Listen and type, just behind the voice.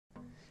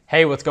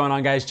Hey, what's going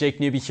on guys?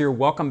 Jake Newby here.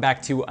 Welcome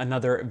back to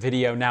another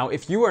video. Now,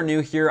 if you are new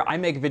here, I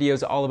make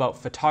videos all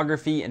about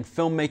photography and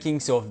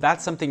filmmaking, so if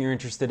that's something you're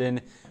interested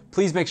in,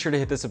 please make sure to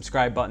hit the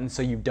subscribe button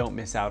so you don't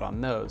miss out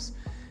on those.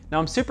 Now,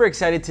 I'm super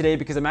excited today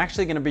because I'm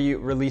actually gonna be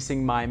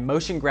releasing my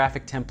motion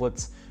graphic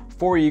templates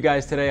for you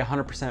guys today,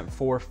 100%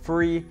 for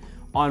free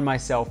on my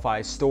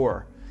Sellfy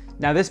store.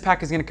 Now, this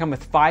pack is gonna come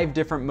with 5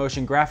 different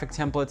motion graphic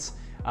templates,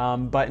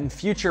 but in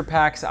future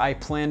packs, I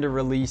plan to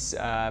release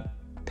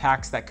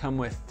packs that come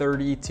with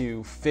 30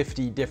 to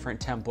 50 different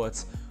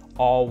templates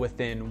all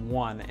within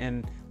one.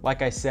 And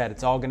like I said,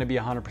 it's all gonna be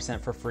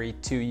 100% for free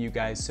to you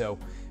guys, so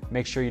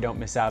make sure you don't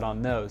miss out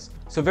on those.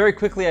 So very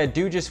quickly, I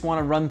do just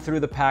wanna run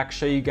through the pack,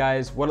 show you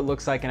guys what it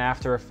looks like in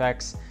After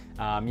Effects,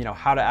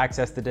 how to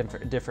access the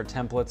different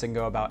templates and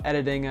go about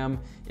editing them,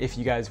 if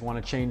you guys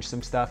wanna change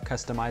some stuff,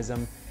 customize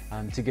them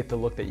to get the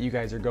look that you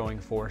guys are going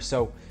for.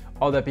 So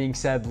all that being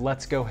said,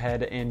 let's go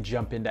ahead and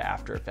jump into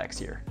After Effects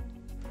here.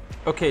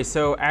 Okay,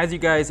 so as you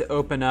guys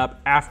open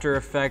up After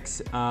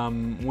Effects,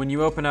 when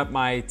you open up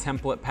my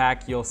template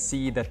pack, you'll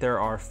see that there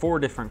are 4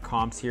 different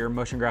comps here: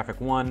 Motion Graphic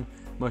 1,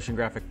 Motion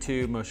Graphic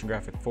 2, Motion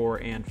Graphic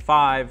 4, and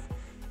 5.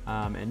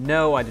 And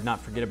no, I did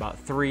not forget about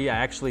 3. I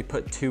actually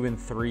put 2 and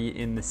 3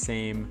 in the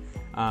same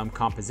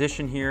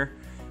composition here.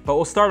 But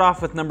we'll start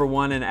off with number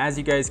 1, and as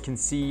you guys can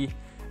see,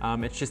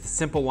 it's just a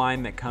simple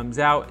line that comes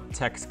out,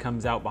 text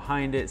comes out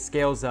behind it,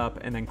 scales up,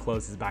 and then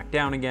closes back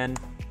down again.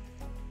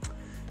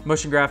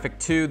 Motion Graphic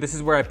 2, this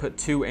is where I put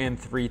 2 and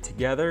 3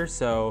 together,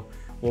 so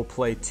we'll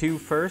play 2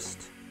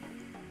 first.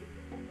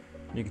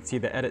 You can see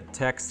the edit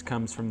text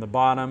comes from the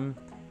bottom,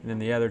 and then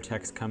the other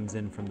text comes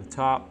in from the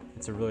top.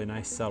 It's a really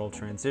nice subtle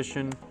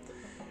transition.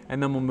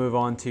 And then we'll move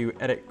on to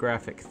edit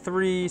graphic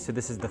 3, so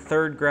this is the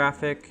 3rd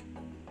graphic.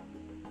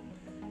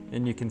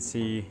 And you can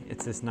see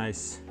it's this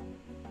nice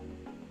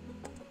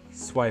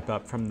swipe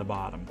up from the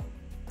bottom.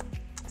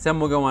 So then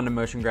we'll go on to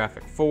Motion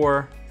Graphic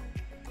 4.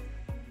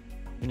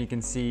 And you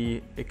can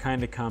see it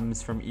kind of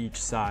comes from each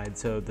side.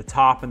 So the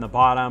top and the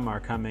bottom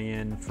are coming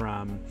in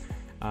from,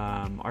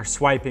 are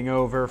swiping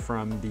over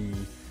from the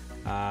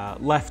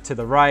left to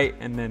the right,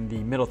 and then the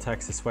middle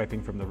text is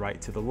swiping from the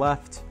right to the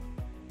left.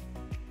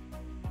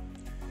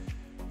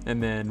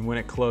 And then when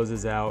it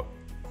closes out,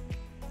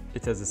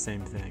 it does the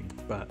same thing,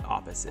 but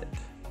opposite.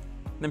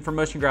 And then for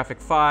Motion Graphic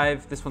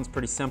 5, this one's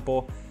pretty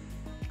simple.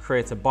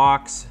 Creates a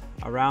box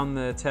around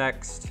the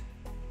text.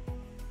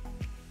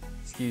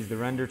 Excuse the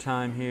render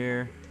time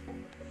here.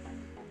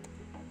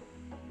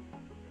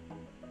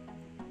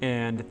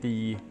 And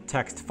the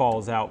text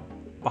falls out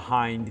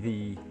behind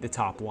the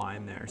top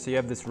line there. So you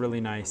have this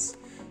really nice,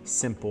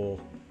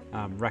 simple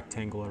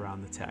rectangle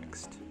around the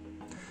text.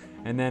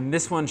 And then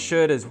this one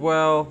should as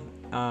well.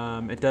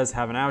 It does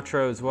have an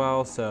outro as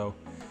well, so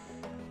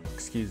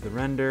excuse the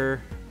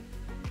render.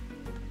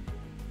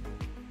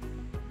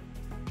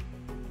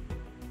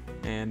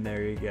 And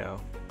there you go.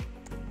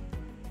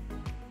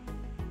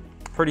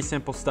 Pretty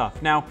simple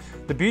stuff. Now,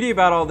 the beauty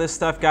about all this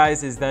stuff,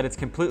 guys, is that it's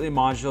completely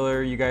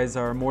modular. You guys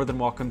are more than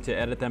welcome to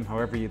edit them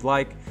however you'd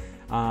like.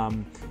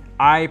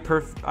 I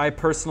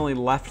personally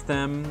left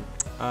them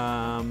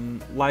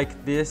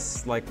like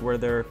this, like where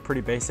they're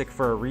pretty basic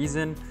for a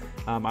reason.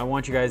 I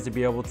want you guys to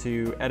be able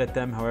to edit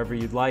them however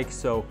you'd like.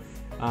 So,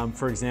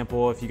 for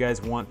example, if you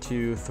guys want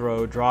to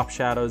throw drop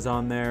shadows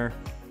on there,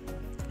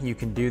 you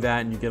can do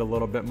that and you get a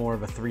little bit more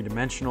of a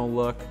 3-dimensional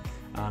look.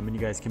 And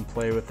you guys can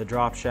play with the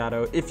drop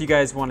shadow. If you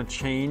guys want to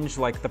change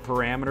like the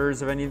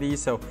parameters of any of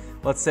these, so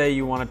let's say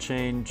you want to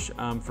change,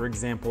 for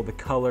example, the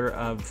color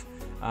of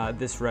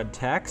this red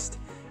text.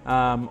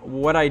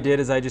 What I did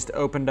is I just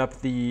opened up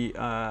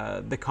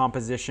the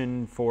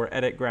composition for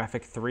Edit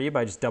Graphic 3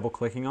 by just double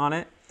clicking on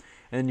it.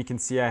 And then you can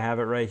see I have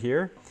it right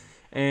here.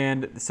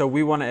 And so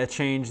we want to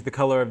change the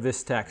color of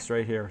this text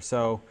right here.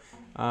 So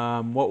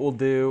what we'll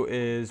do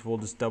is we'll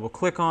just double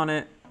click on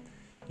it.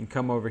 You can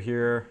come over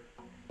here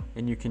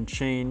and you can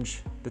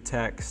change the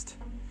text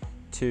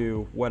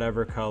to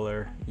whatever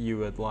color you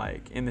would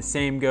like. And the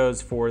same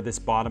goes for this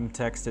bottom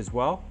text as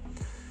well.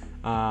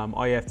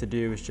 All you have to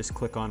do is just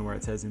click on where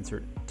it says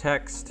insert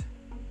text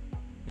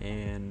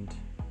and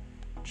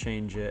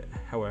change it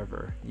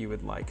however you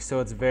would like.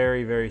 So it's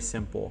very, very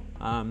simple.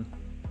 And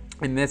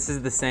this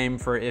is the same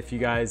for if you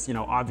guys,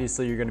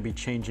 obviously you're gonna be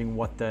changing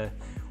what the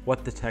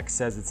text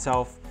says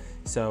itself.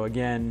 So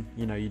again,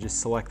 you just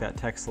select that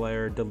text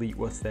layer, delete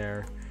what's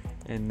there,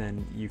 and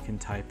then you can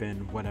type in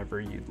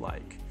whatever you'd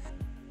like.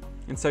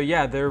 And so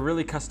yeah, they're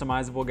really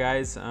customizable,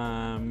 guys.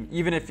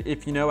 Even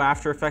if you know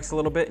After Effects a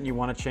little bit and you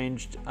want to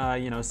change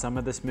some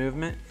of this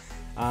movement,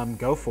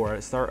 go for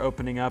it. Start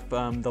opening up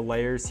the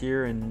layers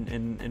here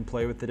and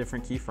play with the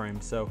different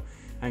keyframes. So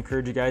I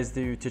encourage you guys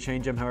to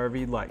change them however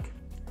you'd like.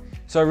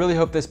 So I really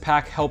hope this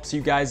pack helps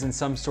you guys in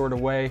some sort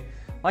of way.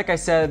 Like I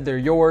said, they're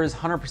yours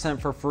 100%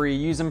 for free.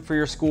 Use them for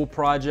your school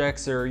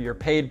projects or your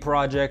paid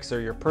projects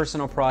or your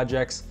personal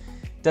projects.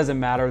 Doesn't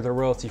matter, they're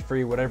royalty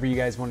free. Whatever you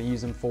guys want to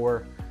use them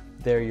for,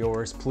 they're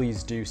yours.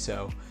 Please do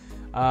so.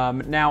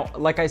 Now,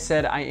 like I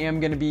said, I am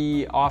going to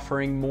be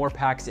offering more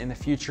packs in the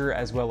future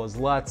as well as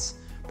LUTs.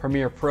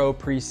 Premiere Pro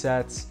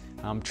presets,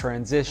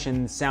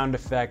 transitions, sound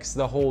effects,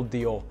 the whole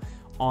deal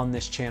on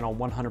this channel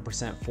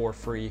 100% for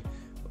free,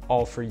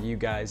 all for you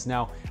guys.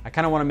 Now, I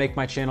kind of want to make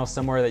my channel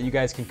somewhere that you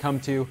guys can come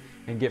to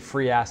and get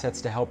free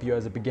assets to help you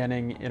as a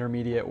beginning,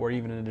 intermediate, or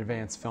even an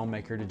advanced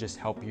filmmaker to just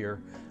help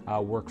your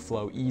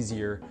workflow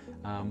easier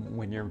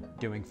when you're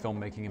doing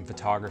filmmaking and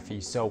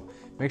photography. So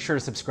make sure to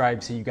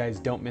subscribe so you guys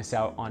don't miss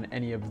out on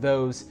any of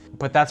those.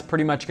 But that's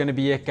pretty much going to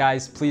be it,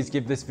 guys. Please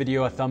give this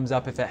video a thumbs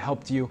up if it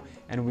helped you,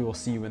 and we will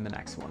see you in the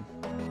next one.